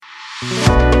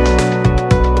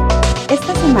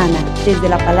Esta semana, desde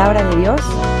la Palabra de Dios,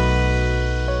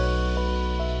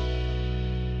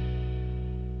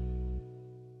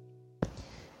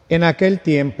 en aquel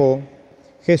tiempo,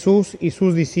 Jesús y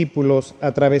sus discípulos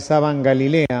atravesaban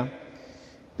Galilea,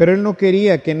 pero él no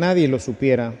quería que nadie lo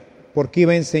supiera, porque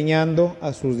iba enseñando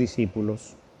a sus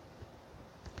discípulos.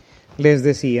 Les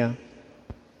decía: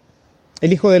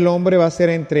 el Hijo del Hombre va a ser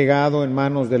entregado en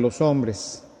manos de los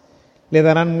hombres. Le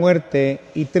darán muerte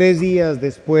y 3 días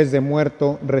después de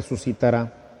muerto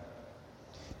resucitará.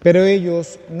 Pero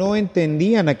ellos no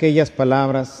entendían aquellas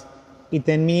palabras y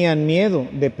tenían miedo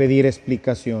de pedir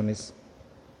explicaciones.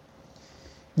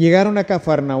 Llegaron a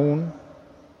Cafarnaún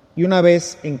y una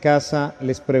vez en casa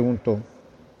les preguntó: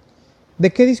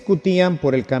 ¿de qué discutían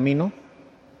por el camino?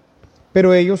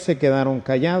 Pero ellos se quedaron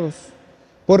callados,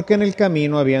 porque en el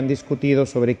camino habían discutido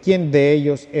sobre quién de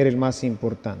ellos era el más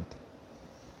importante.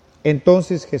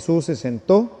 Entonces Jesús se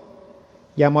sentó,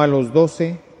 llamó a los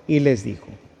 12 y les dijo: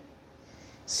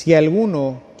 si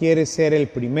alguno quiere ser el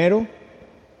primero,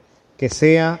 que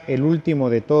sea el último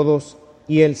de todos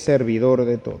y el servidor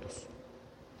de todos.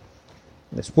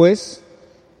 Después,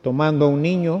 tomando a un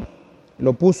niño,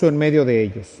 lo puso en medio de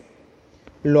ellos,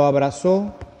 lo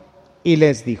abrazó y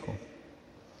les dijo: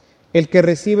 el que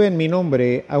recibe en mi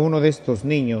nombre a uno de estos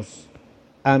niños,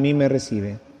 a mí me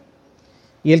recibe.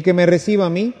 Y el que me reciba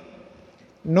a mí,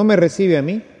 no me recibe a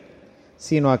mí,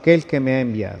 sino a aquel que me ha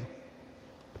enviado.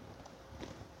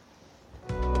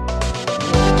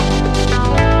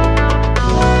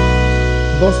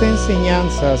 Dos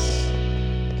enseñanzas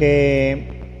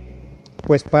que,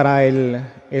 pues para el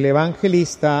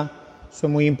evangelista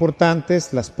son muy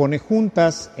importantes, las pone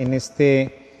juntas en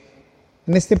este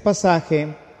pasaje,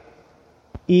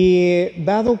 y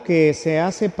dado que se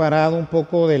ha separado un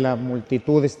poco de la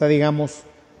multitud, está, digamos,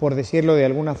 por decirlo de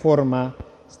alguna forma,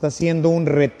 está haciendo un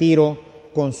retiro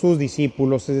con sus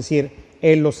discípulos, es decir,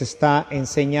 él los está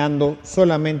enseñando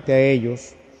solamente a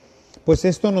ellos, pues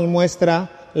esto nos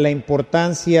muestra la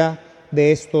importancia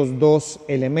de estos dos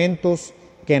elementos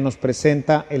que nos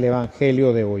presenta el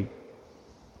Evangelio de hoy.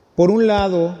 Por un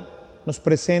lado, nos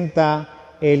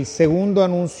presenta el segundo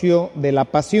anuncio de la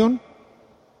pasión.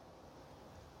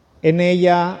 En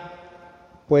ella,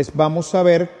 pues vamos a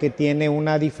ver que tiene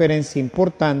una diferencia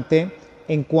importante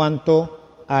en cuanto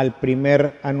al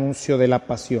primer anuncio de la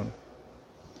pasión.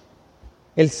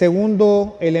 El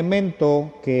segundo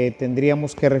elemento que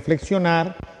tendríamos que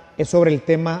reflexionar es sobre el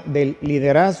tema del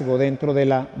liderazgo dentro de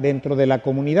la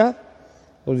comunidad.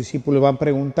 Los discípulos van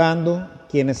preguntando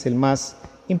quién es el más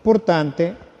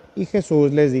importante y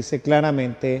Jesús les dice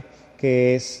claramente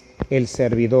que es el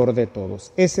servidor de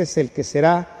todos. Ese es el que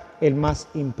será el más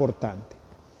importante.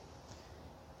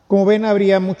 Como ven,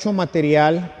 habría mucho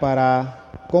material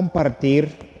para compartir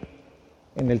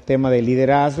en el tema del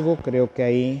liderazgo. Creo que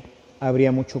ahí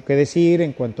habría mucho que decir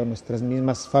en cuanto a nuestras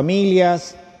mismas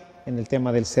familias, en el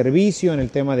tema del servicio, en el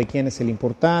tema de quién es el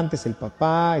importante, es el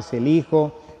papá, es el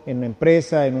hijo, en una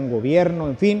empresa, en un gobierno,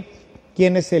 en fin,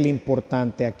 quién es el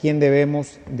importante, a quién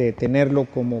debemos de tenerlo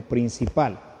como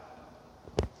principal.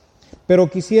 Pero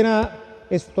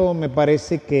esto me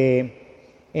parece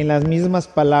que en las mismas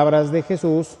palabras de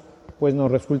Jesús, pues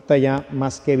nos resulta ya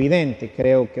más que evidente.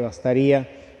 Creo que bastaría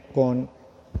con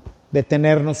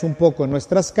detenernos un poco en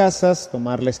nuestras casas,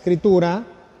 tomar la escritura,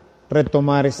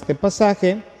 retomar este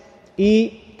pasaje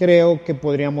y creo que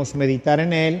podríamos meditar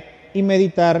en él y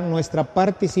meditar nuestra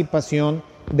participación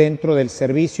dentro del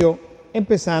servicio,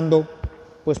 empezando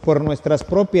pues por nuestras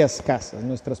propias casas,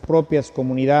 nuestras propias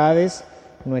comunidades,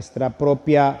 nuestra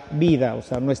propia vida, o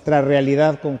sea, nuestra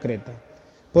realidad concreta.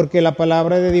 Porque la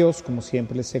palabra de Dios, como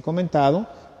siempre les he comentado,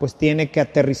 pues tiene que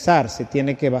aterrizarse,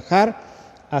 tiene que bajar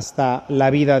hasta la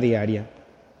vida diaria.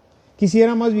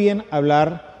 Quisiera más bien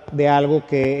hablar de algo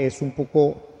que es un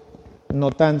poco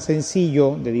no tan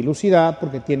sencillo de dilucidar,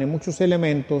 porque tiene muchos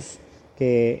elementos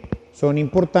que son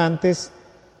importantes,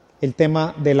 el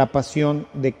tema de la pasión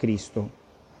de Cristo.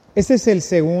 Este es el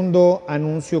segundo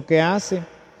anuncio que hace.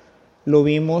 Lo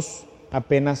vimos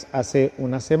apenas hace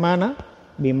una semana.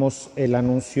 Vimos el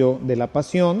anuncio de la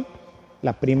pasión,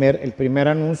 el primer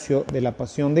anuncio de la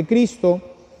pasión de Cristo,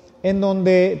 en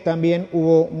donde también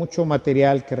hubo mucho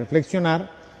material que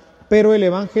reflexionar, pero el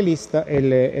evangelista,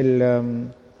 el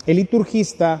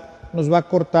liturgista nos va a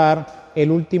cortar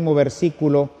el último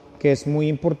versículo, que es muy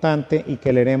importante y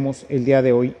que leeremos el día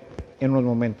de hoy en unos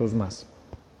momentos más.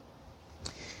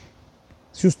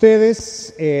 Si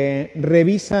ustedes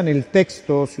revisan el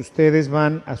texto, si ustedes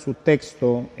van a su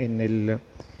texto en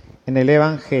el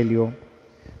Evangelio,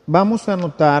 vamos a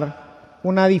notar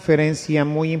una diferencia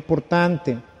muy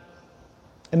importante.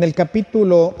 En el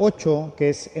capítulo 8, que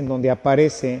es en donde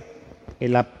aparece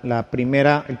el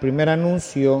primer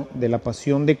anuncio de la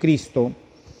pasión de Cristo,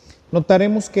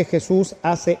 notaremos que Jesús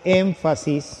hace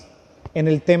énfasis en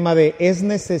el tema de es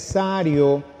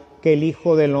necesario que el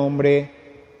Hijo del Hombre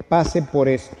pase por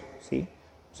esto, ¿sí?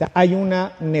 O sea, hay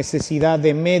una necesidad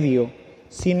de medio,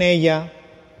 sin ella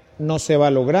no se va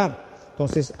a lograr.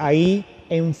 Entonces ahí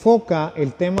enfoca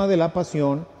el tema de la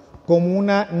pasión como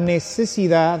una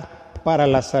necesidad para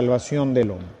la salvación del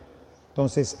hombre.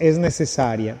 Entonces es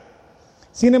necesaria.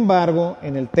 Sin embargo,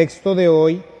 en el texto de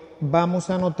hoy vamos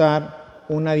a notar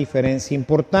una diferencia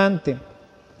importante.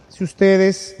 Si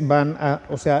ustedes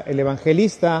el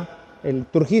evangelista, el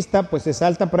liturgista, pues se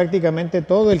salta prácticamente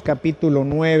todo el capítulo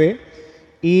 9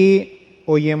 y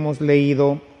hoy hemos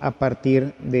leído a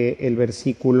partir del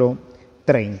versículo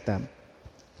 30.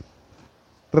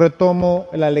 Retomo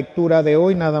la lectura de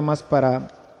hoy nada más para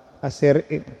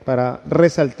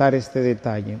resaltar este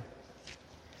detalle.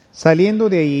 Saliendo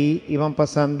de ahí, iban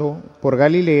pasando por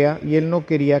Galilea y él no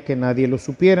quería que nadie lo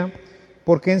supiera,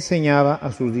 porque enseñaba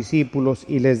a sus discípulos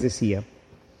y les decía: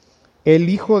 el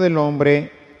Hijo del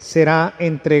Hombre será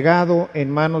entregado en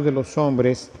manos de los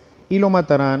hombres y lo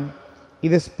matarán, y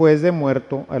después de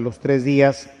muerto, a los 3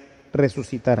 días,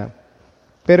 resucitará.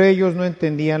 Pero ellos no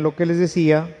entendían lo que les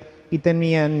decía y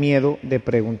tenían miedo de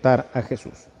preguntar a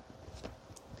Jesús.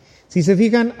 Si se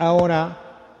fijan ahora,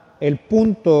 el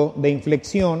punto de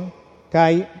inflexión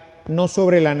cae no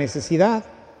sobre la necesidad,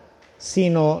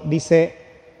 sino, dice,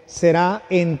 será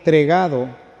entregado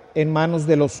en manos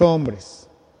de los hombres.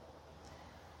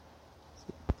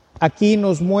 Aquí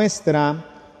nos muestra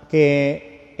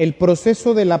que el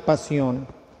proceso de la pasión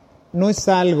no es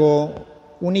algo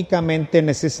únicamente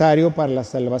necesario para la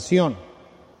salvación,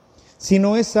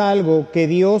 sino es algo que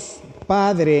Dios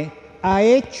Padre ha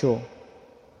hecho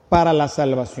para la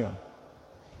salvación.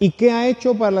 ¿Y qué ha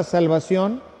hecho para la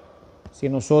salvación? Si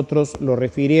nosotros lo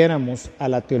refiriéramos a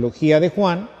la teología de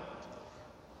Juan,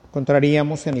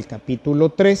 encontraríamos en el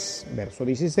capítulo 3, verso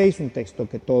 16, un texto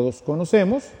que todos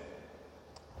conocemos: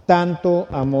 tanto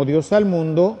amó Dios al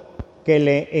mundo que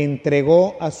le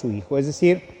entregó a su Hijo. Es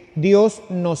decir, Dios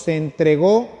nos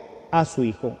entregó a su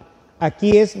Hijo.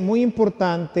 Aquí es muy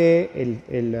importante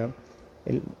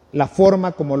la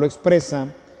forma como lo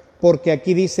expresa, porque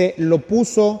aquí dice, lo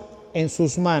puso en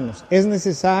sus manos. Es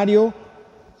necesario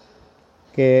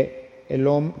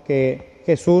que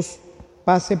Jesús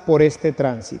pase por este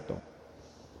tránsito.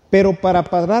 Pero para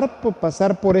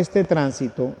pasar por este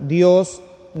tránsito, Dios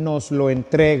nos lo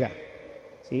entrega,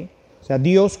 ¿sí? O sea,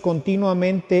 Dios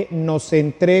continuamente nos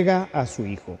entrega a su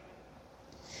Hijo.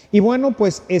 Y bueno,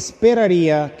 pues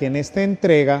esperaría que en esta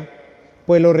entrega,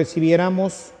 pues lo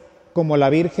recibiéramos como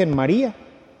la Virgen María,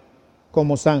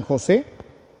 como San José.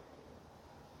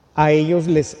 A ellos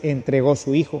les entregó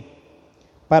su Hijo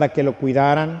para que lo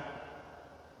cuidaran,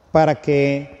 para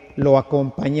que lo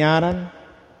acompañaran,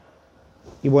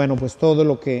 y bueno, pues todo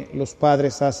lo que los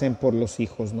padres hacen por los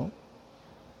hijos, ¿no?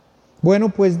 Bueno,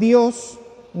 pues Dios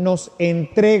nos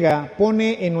entrega,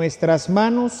 pone en nuestras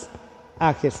manos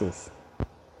a Jesús.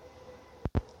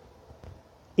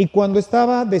 Y cuando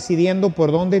estaba decidiendo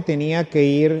por dónde tenía que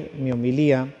ir mi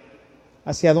homilía,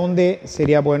 hacia dónde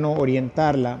sería bueno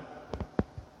orientarla,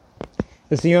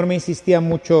 el Señor me insistía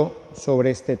mucho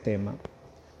sobre este tema,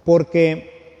 porque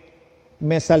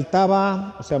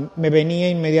me venía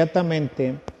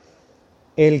inmediatamente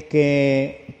el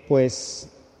que, pues,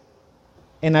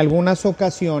 en algunas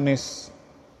ocasiones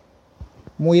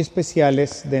muy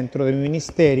especiales dentro del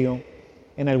ministerio,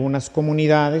 en algunas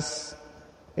comunidades,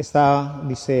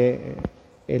 dice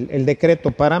el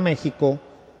decreto para México,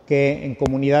 que en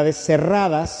comunidades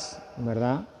cerradas,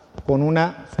 ¿verdad?, con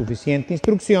una suficiente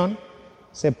instrucción,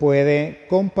 se puede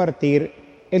compartir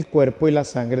el cuerpo y la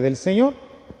sangre del Señor,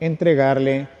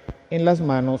 entregarle en las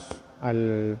manos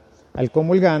al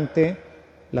comulgante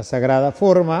la sagrada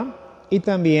forma y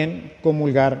también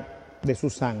comulgar de su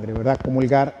sangre, ¿verdad?,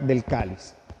 comulgar del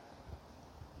cáliz.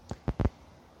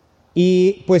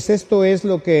 Y pues esto es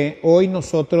lo que hoy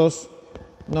nosotros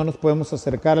no nos podemos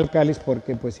acercar al cáliz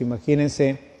porque, pues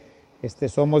imagínense,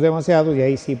 somos demasiados y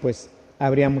ahí sí pues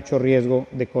habría mucho riesgo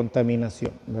de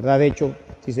contaminación, ¿verdad? De hecho,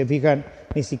 si se fijan,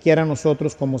 ni siquiera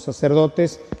nosotros como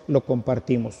sacerdotes lo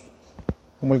compartimos.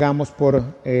 Comulgamos por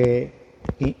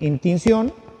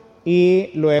intinción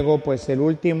y luego pues el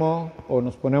último, o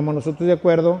nos ponemos nosotros de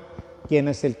acuerdo, quién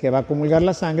es el que va a comulgar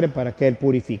la sangre para que él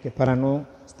purifique, para no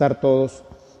estar todos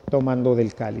tomando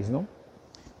del cáliz, ¿no?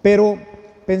 Pero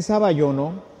pensaba yo,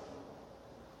 ¿no?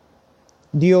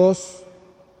 Dios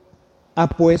ha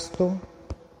puesto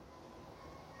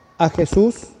a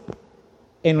Jesús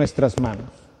en nuestras manos.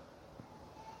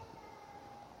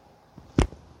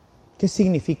 ¿Qué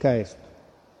significa esto?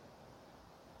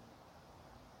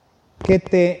 ¿Qué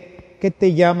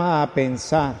te llama a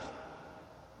pensar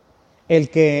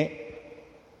el que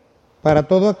para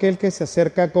todo aquel que se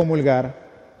acerca a comulgar,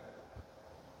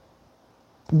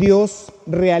 Dios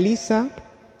realiza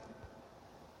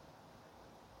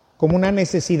como una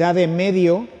necesidad de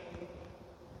medio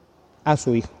a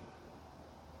su Hijo?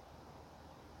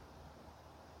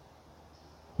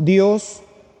 Dios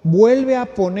vuelve a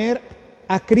poner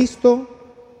a Cristo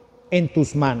en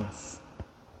tus manos.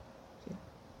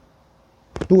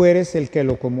 Tú eres el que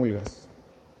lo comulgas.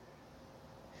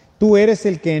 Tú eres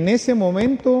el que en ese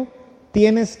momento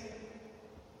tienes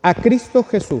a Cristo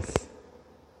Jesús.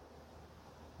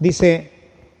 Dice,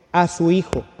 a su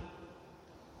Hijo.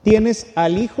 Tienes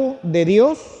al Hijo de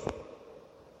Dios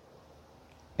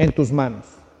en tus manos.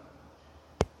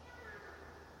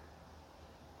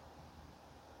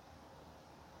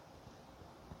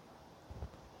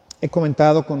 He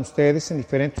comentado con ustedes en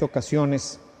diferentes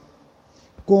ocasiones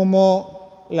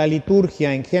cómo la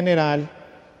liturgia en general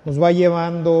nos va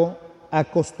llevando a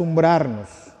acostumbrarnos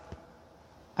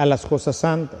a las cosas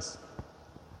santas,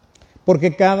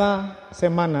 porque cada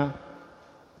semana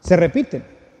se repiten.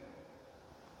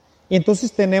 Y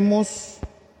entonces tendemos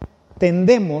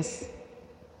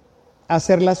a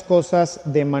hacer las cosas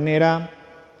de manera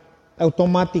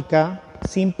automática,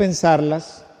 sin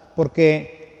pensarlas,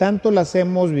 porque tanto las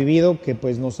hemos vivido que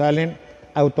pues nos salen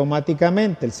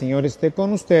automáticamente. El Señor esté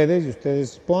con ustedes y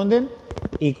ustedes responden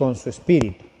y con su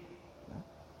espíritu.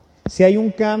 Si hay un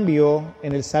cambio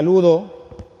en el saludo,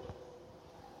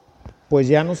 pues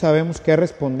ya no sabemos qué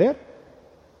responder,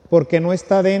 porque no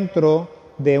está dentro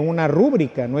de una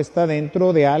rúbrica, no está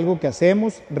dentro de algo que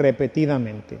hacemos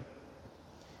repetidamente.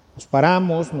 Nos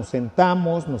paramos, nos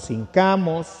sentamos, nos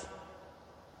hincamos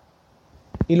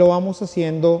y lo vamos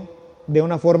haciendo de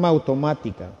una forma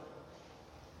automática.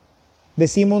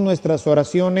 Decimos nuestras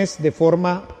oraciones de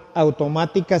forma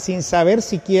automática sin saber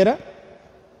siquiera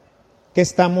qué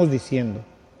estamos diciendo.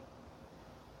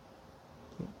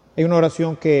 Hay una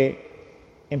oración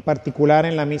que en particular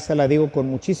en la misa la digo con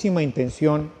muchísima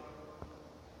intención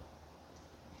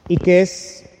y que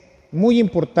es muy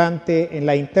importante en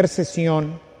la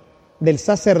intercesión del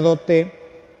sacerdote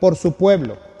por su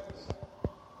pueblo.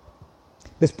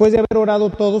 Después de haber orado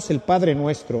todos el Padre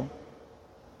Nuestro,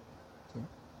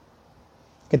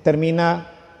 que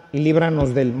termina y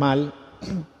líbranos del mal,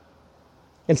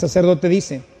 el sacerdote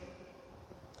dice: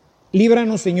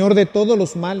 líbranos, Señor, de todos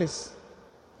los males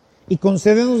y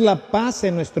concédenos la paz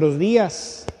en nuestros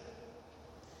días,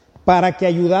 para que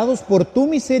ayudados por tu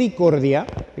misericordia,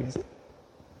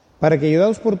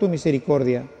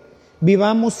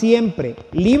 vivamos siempre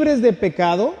libres de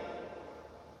pecado,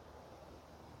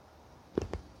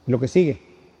 lo que sigue,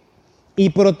 y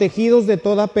protegidos de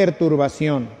toda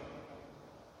perturbación,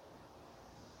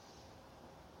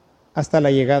 hasta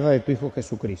la llegada de tu Hijo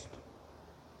Jesucristo.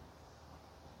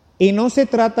 Y no se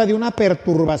trata de una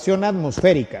perturbación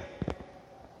atmosférica,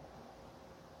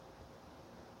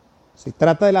 se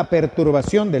trata de la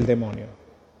perturbación del demonio,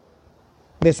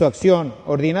 de su acción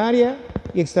ordinaria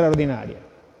y extraordinaria.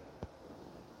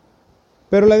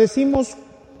 Pero la decimos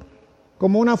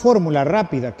como una fórmula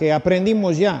rápida que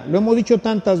aprendimos ya, lo hemos dicho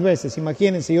tantas veces,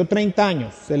 imagínense, yo 30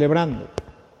 años celebrando.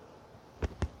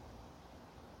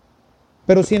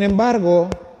 Pero sin embargo,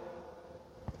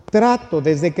 trato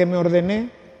desde que me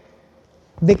ordené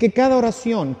de que cada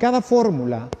oración, cada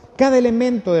fórmula, cada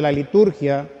elemento de la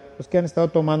liturgia, los que han estado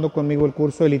tomando conmigo el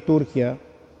curso de liturgia,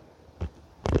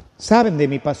 saben de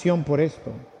mi pasión por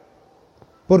esto.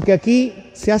 Porque aquí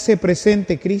se hace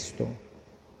presente Cristo.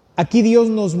 Aquí Dios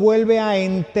nos vuelve a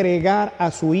entregar a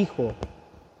su Hijo.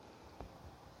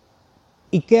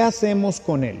 ¿Y qué hacemos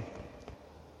con Él?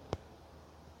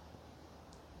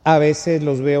 A veces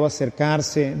los veo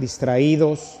acercarse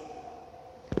distraídos,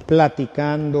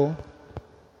 platicando.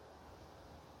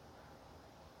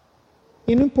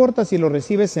 Y no importa si lo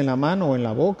recibes en la mano o en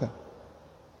la boca.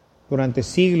 Durante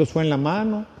siglos fue en la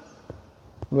mano.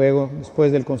 Luego,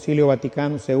 después del Concilio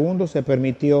Vaticano II, se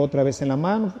permitió otra vez en la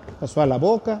mano, pasó a la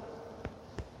boca.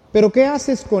 Pero ¿qué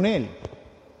haces con él?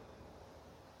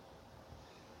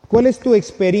 ¿Cuál es tu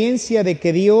experiencia de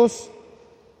que Dios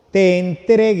te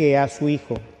entregue a su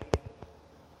Hijo?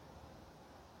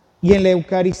 Y en la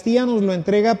Eucaristía nos lo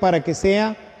entrega para que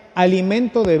sea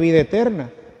alimento de vida eterna.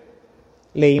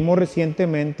 Leímos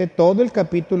recientemente todo el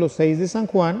capítulo 6 de San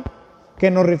Juan,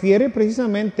 que nos refiere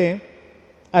precisamente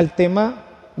al tema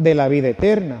de la vida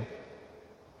eterna,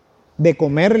 de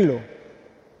comerlo,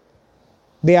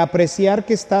 de apreciar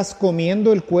que estás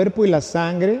comiendo el cuerpo y la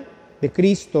sangre de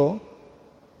Cristo,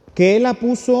 que Él la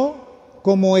puso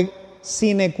como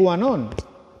sine qua non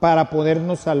para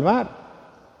podernos salvar.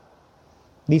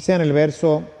 Dice en el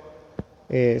verso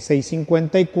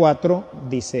 654,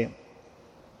 dice: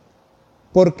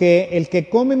 porque el que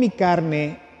come mi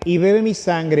carne y bebe mi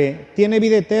sangre tiene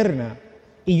vida eterna,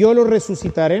 y yo lo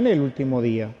resucitaré en el último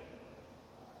día.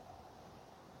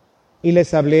 Y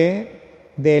les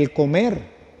hablé del comer,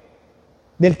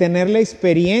 del tener la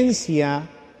experiencia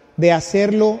de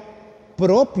hacerlo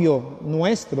propio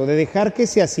nuestro, de dejar que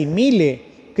se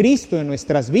asimile Cristo en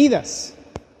nuestras vidas,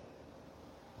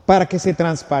 para que se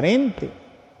transparente.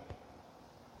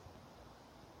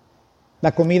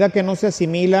 La comida que no se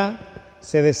asimila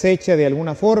se desecha de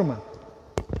alguna forma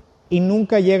y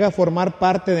nunca llega a formar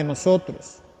parte de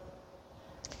nosotros.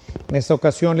 En esta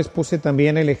ocasión les puse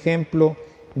también el ejemplo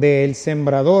del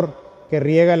sembrador que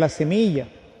riega la semilla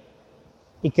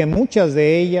y que muchas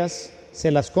de ellas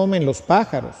se las comen los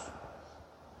pájaros.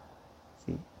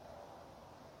 ¿Sí?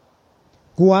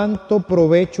 ¿Cuánto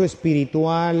provecho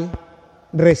espiritual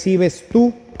recibes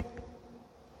tú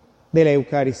de la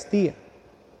Eucaristía?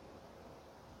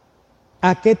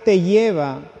 ¿A qué te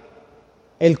lleva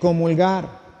el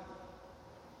comulgar?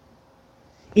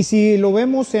 Y si lo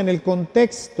vemos en el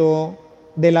contexto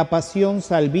de la pasión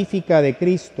salvífica de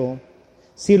Cristo,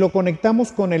 si lo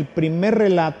conectamos con el primer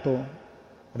relato,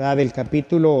 ¿verdad?, del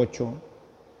capítulo 8,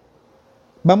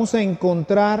 vamos a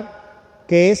encontrar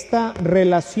que esta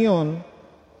relación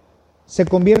se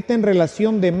convierte en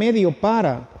relación de medio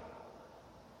para.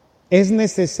 Es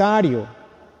necesario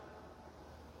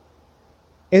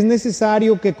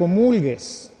que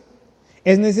comulgues,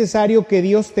 es necesario que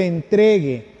Dios te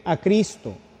entregue a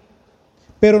Cristo,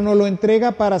 pero nos lo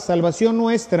entrega para salvación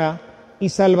nuestra y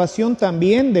salvación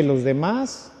también de los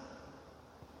demás.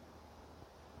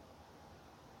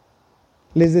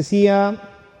 Les decía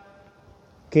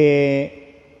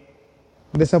que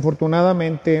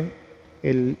desafortunadamente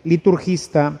el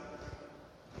liturgista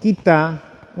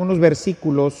quita unos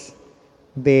versículos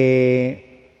de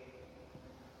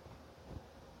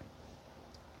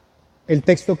el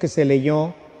texto que se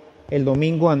leyó el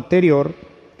domingo anterior,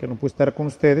 que no pude estar con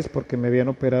ustedes porque me habían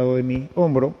operado de mi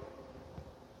hombro,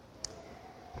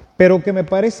 pero que me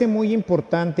parece muy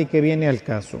importante y que viene al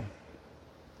caso.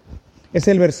 Es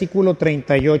el versículo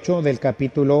 38 del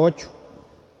capítulo 8.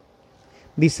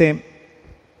 Dice: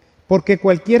 porque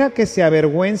cualquiera que se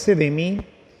avergüence de mí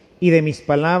y de mis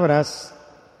palabras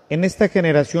en esta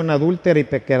generación adúltera y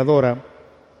pecadora,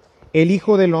 el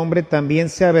Hijo del Hombre también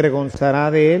se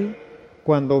avergonzará de él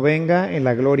cuando venga en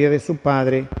la gloria de su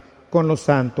Padre con los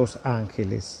santos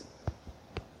ángeles.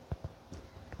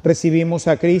 Recibimos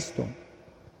a Cristo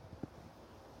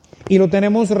y lo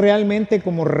tenemos realmente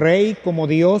como Rey, como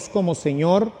Dios, como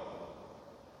Señor,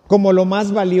 como lo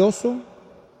más valioso.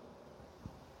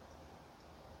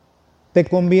 Te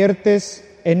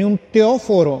conviertes en un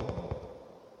teóforo,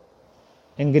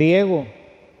 en griego,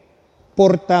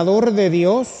 portador de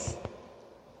Dios.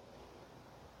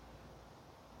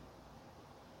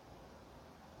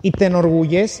 ¿Y te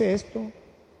enorgullece esto?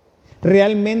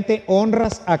 ¿Realmente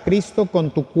honras a Cristo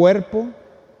con tu cuerpo?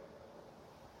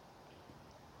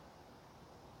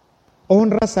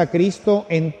 ¿Honras a Cristo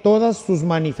en todas sus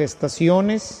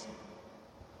manifestaciones?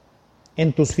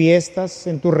 ¿En tus fiestas,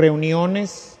 en tus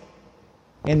reuniones,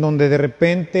 en donde de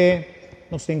repente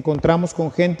nos encontramos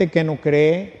con gente que no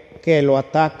cree, que lo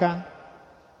ataca,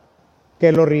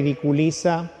 que lo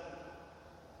ridiculiza?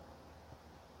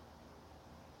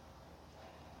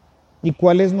 ¿Y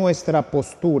cuál es nuestra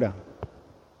postura?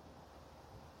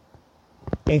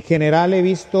 En general he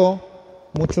visto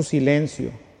mucho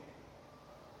silencio.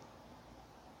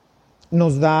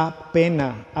 Nos da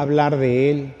pena hablar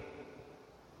de Él.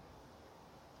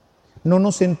 No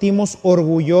nos sentimos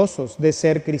orgullosos de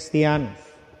ser cristianos.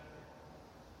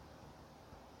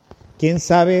 ¿Quién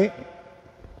sabe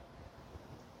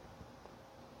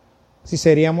si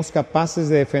seríamos capaces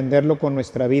de defenderlo con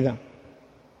nuestra vida?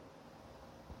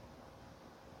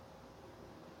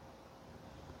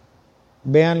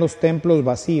 Vean los templos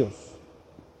vacíos.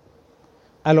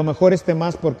 A lo mejor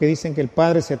más porque dicen que el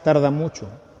Padre se tarda mucho.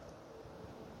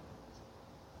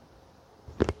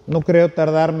 No creo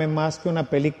tardarme más que una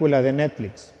película de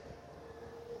Netflix.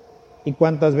 ¿Y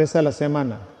cuántas veces a la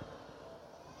semana?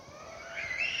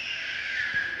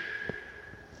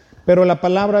 Pero la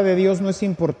palabra de Dios no es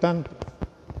importante.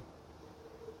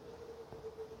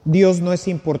 Dios no es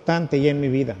importante ya en mi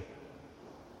vida.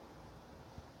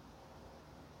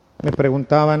 Me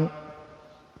preguntaban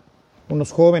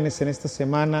unos jóvenes en esta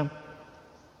semana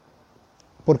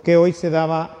por qué hoy se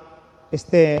daba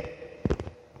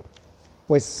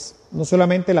pues no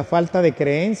solamente la falta de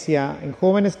creencia en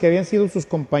jóvenes que habían sido sus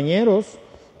compañeros,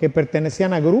 que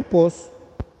pertenecían a grupos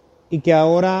y que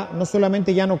ahora no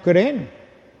solamente ya no creen,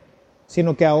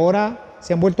 sino que ahora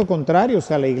se han vuelto contrarios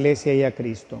a la iglesia y a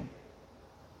Cristo.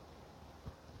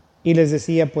 Y les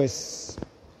decía, pues,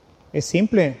 es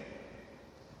simple,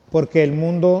 porque el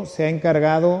mundo se ha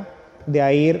encargado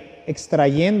de ir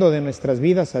extrayendo de nuestras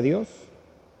vidas a Dios,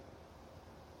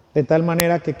 de tal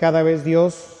manera que cada vez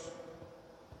Dios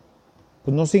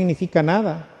pues no significa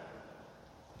nada.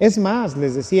 Es más,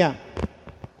 les decía,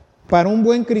 para un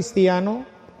buen cristiano,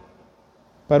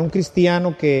 para un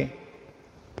cristiano que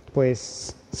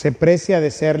pues se precia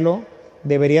de serlo,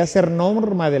 debería ser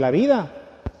norma de la vida.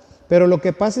 Pero lo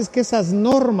que pasa es que esas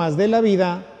normas de la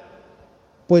vida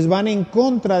pues van en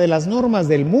contra de las normas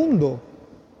del mundo.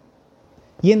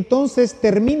 Y entonces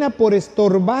termina por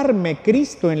estorbarme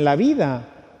Cristo en la vida.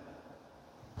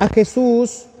 A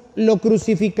Jesús lo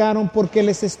crucificaron porque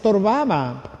les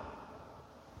estorbaba.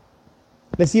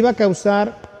 Les iba a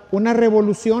causar una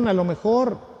revolución a lo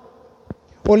mejor,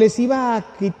 o les iba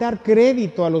a quitar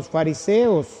crédito a los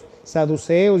fariseos,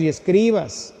 saduceos y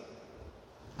escribas.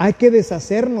 Hay que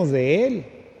deshacernos de él.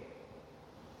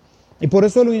 Y por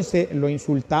eso lo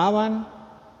insultaban,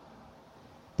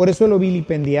 por eso lo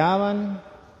vilipendiaban,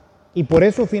 y por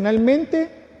eso finalmente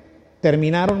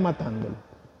terminaron matándolo.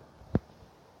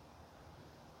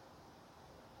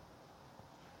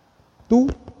 ¿Tú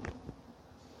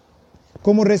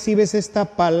cómo recibes esta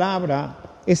palabra,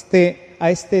 a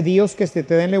este Dios que se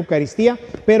te da en la Eucaristía,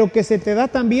 pero que se te da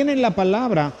también en la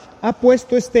palabra? Ha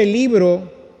puesto este libro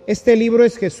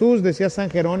es Jesús, decía San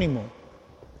Jerónimo.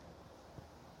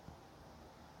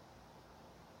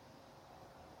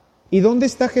 ¿Y dónde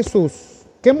está Jesús?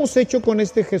 ¿Qué hemos hecho con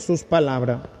este Jesús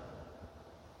palabra?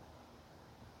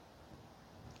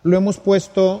 Lo hemos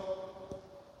puesto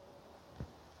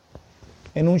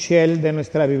en un shelf de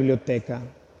nuestra biblioteca,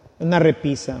 en una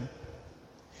repisa.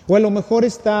 O a lo mejor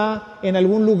está en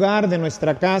algún lugar de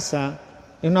nuestra casa,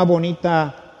 en una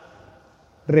bonita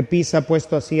repisa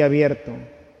puesto así abierto.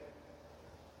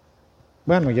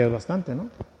 Bueno, ya es bastante, ¿no?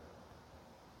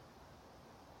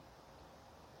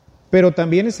 Pero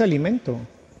también es alimento.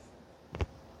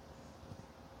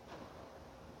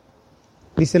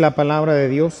 Dice la palabra de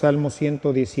Dios, Salmo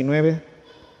 119,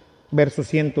 verso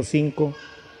 105.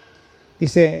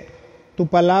 Dice, tu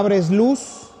palabra es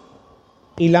luz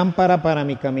y lámpara para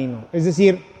mi camino. Es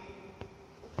decir,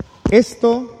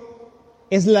 esto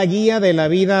es la guía de la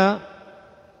vida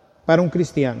para un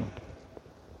cristiano.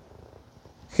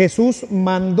 Jesús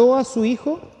mandó a su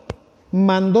Hijo,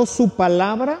 mandó su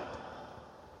palabra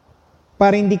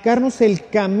para indicarnos el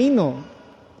camino,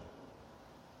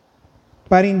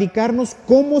 para indicarnos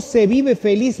cómo se vive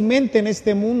felizmente en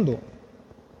este mundo.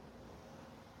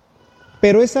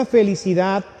 Pero esa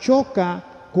felicidad choca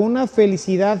con una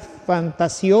felicidad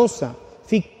fantasiosa,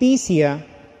 ficticia,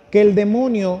 que el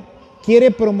demonio quiere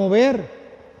promover,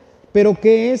 pero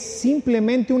que es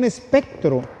simplemente un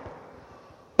espectro,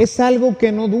 es algo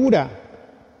que no dura.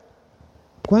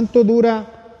 ¿Cuánto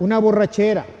dura una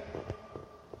borrachera?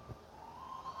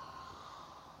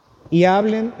 Y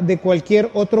hablen de cualquier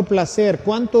otro placer,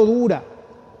 ¿cuánto dura?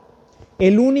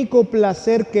 El único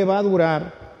placer que va a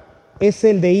durar es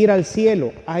el de ir al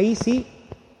cielo. Ahí sí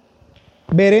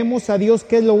veremos a Dios,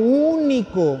 que es lo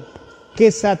único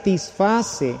que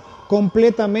satisface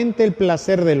completamente el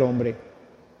placer del hombre.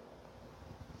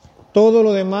 Todo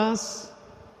lo demás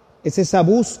es esa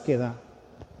búsqueda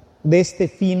de este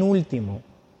fin último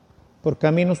por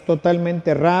caminos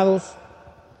totalmente errados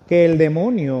que el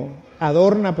demonio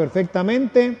adorna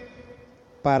perfectamente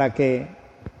para que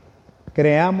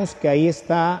creamos que ahí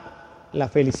está la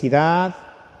felicidad,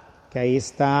 que ahí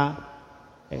está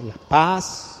la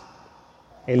paz,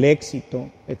 el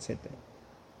éxito, etc.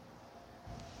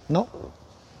 No,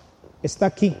 está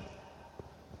aquí.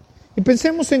 Y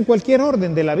pensemos en cualquier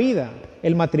orden de la vida,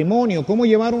 el matrimonio, cómo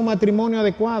llevar un matrimonio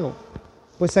adecuado.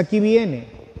 Pues aquí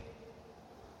viene.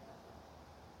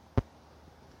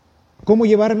 ¿Cómo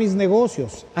llevar mis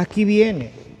negocios? Aquí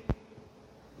viene.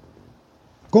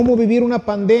 ¿Cómo vivir una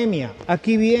pandemia?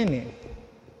 Aquí viene.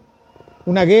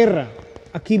 Una guerra,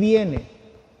 aquí viene.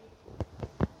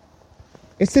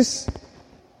 Este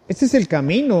es el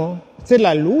camino, esta es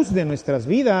la luz de nuestras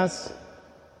vidas.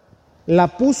 La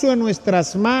puso en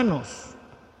nuestras manos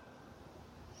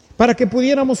para que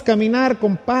pudiéramos caminar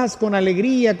con paz, con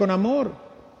alegría, con amor.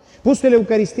 Puso la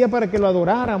Eucaristía para que lo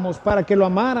adoráramos, para que lo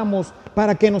amáramos,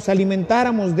 para que nos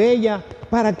alimentáramos de ella,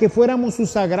 para que fuéramos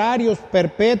sus agrarios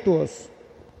perpetuos.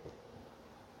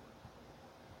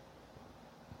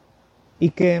 ¿Y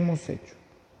qué hemos hecho?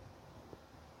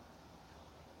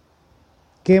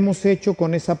 ¿Qué hemos hecho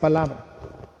con esa palabra?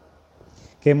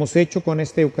 que hemos hecho con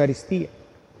esta Eucaristía,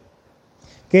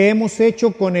 que hemos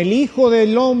hecho con el Hijo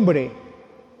del Hombre,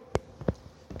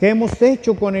 que hemos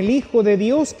hecho con el Hijo de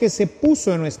Dios que se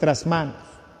puso en nuestras manos.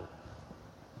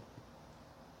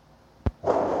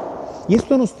 Y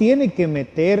esto nos tiene que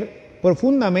meter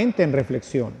profundamente en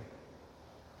reflexión.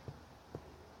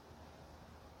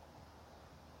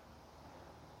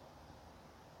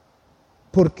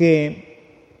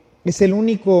 Porque es el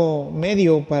único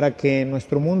medio para que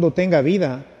nuestro mundo tenga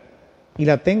vida y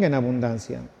la tenga en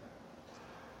abundancia.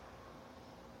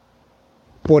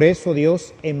 Por eso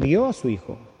Dios envió a su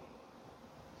Hijo.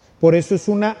 Por eso es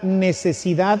una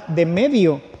necesidad de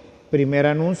medio, primer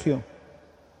anuncio.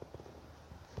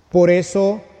 Por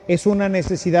eso es una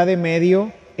necesidad de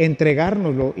medio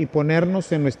entregárnoslo y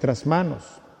ponernos en nuestras manos.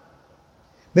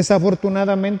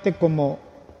 Desafortunadamente, como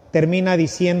termina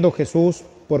diciendo Jesús,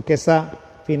 porque esa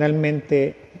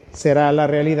finalmente será la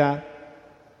realidad,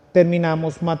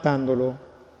 terminamos matándolo,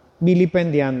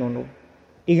 vilipendiándolo,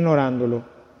 ignorándolo,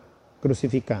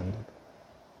 crucificándolo,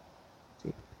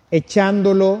 ¿sí?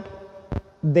 Echándolo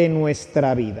de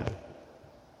nuestra vida,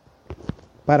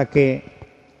 para que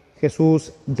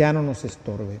Jesús ya no nos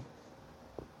estorbe.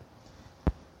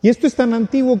 Y esto es tan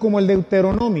antiguo como el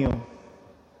Deuteronomio.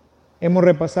 Hemos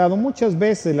repasado muchas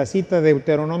veces la cita de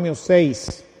Deuteronomio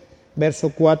 6,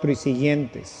 verso 4 y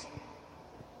siguientes.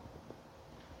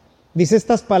 Dice: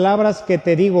 estas palabras que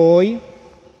te digo hoy,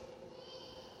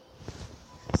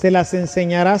 se las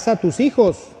enseñarás a tus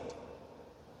hijos.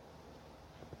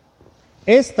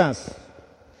 Estas,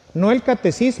 no el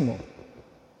catecismo.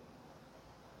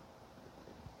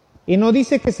 Y no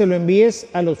dice que se lo envíes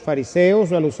a los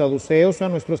fariseos o a los saduceos o a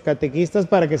nuestros catequistas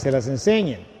para que se las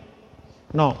enseñen.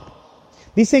 No.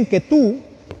 Dicen que tú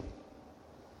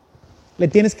le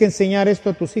tienes que enseñar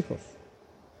esto a tus hijos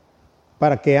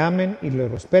para que amen y lo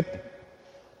respeten.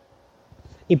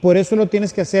 Y por eso lo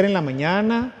tienes que hacer en la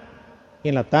mañana y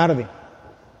en la tarde,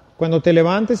 cuando te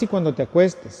levantes y cuando te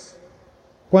acuestes,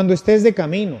 cuando estés de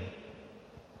camino,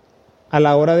 a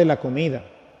la hora de la comida,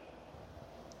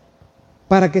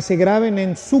 para que se graben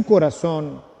en su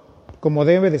corazón como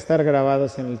debe de estar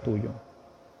grabadas en el tuyo.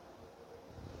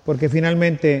 Porque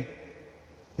finalmente,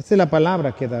 esta es la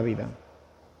palabra que da vida.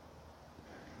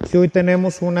 Si hoy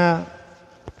tenemos una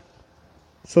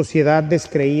sociedad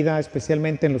descreída,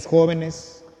 especialmente en los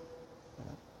jóvenes,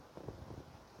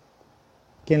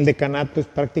 que en el decanato es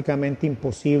prácticamente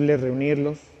imposible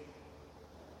reunirlos,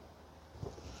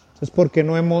 es porque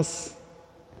no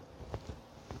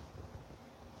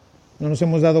nos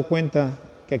hemos dado cuenta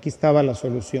que aquí estaba la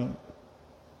solución.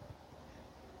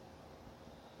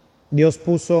 Dios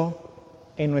puso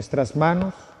en nuestras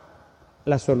manos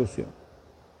la solución.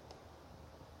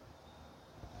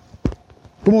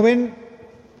 Como ven,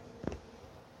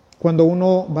 cuando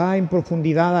uno va en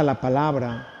profundidad a la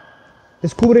palabra,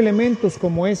 descubre elementos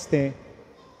como este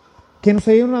que nos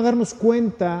ayudan a darnos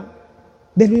cuenta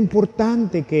de lo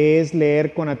importante que es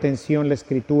leer con atención la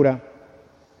Escritura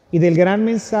y del gran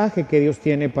mensaje que Dios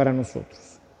tiene para nosotros.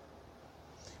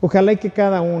 Ojalá y que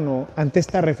cada uno, ante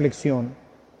esta reflexión,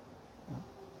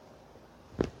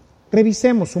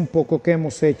 revisemos un poco qué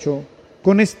hemos hecho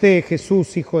con este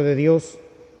Jesús, Hijo de Dios,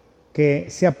 que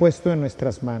se ha puesto en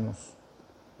nuestras manos.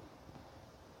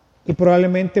 Y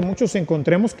probablemente muchos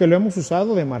encontremos que lo hemos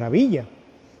usado de maravilla,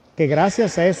 que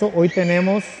gracias a eso hoy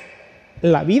tenemos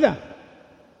la vida.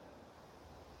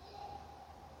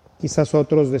 Quizás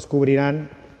otros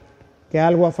descubrirán que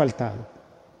algo ha faltado.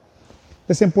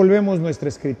 Desempolvemos nuestra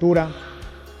Escritura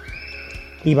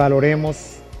y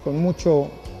valoremos con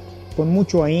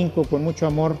mucho ahínco, con mucho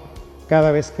amor,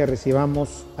 cada vez que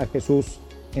recibamos a Jesús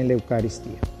en la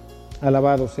Eucaristía.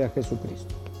 Alabado sea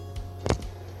Jesucristo.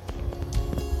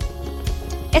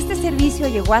 Este servicio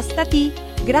llegó hasta ti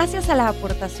gracias a la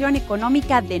aportación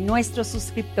económica de nuestros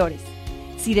suscriptores.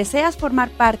 Si deseas formar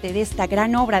parte de esta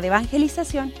gran obra de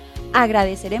evangelización,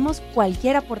 agradeceremos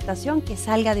cualquier aportación que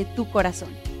salga de tu corazón.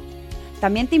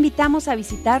 También te invitamos a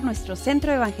visitar nuestro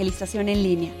centro de evangelización en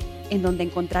línea, en donde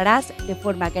encontrarás de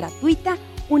forma gratuita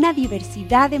una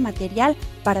diversidad de material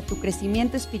para tu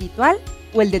crecimiento espiritual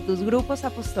o el de tus grupos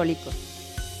apostólicos.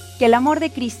 Que el amor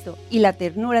de Cristo y la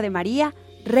ternura de María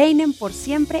reinen por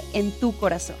siempre en tu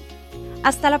corazón.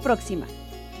 Hasta la próxima.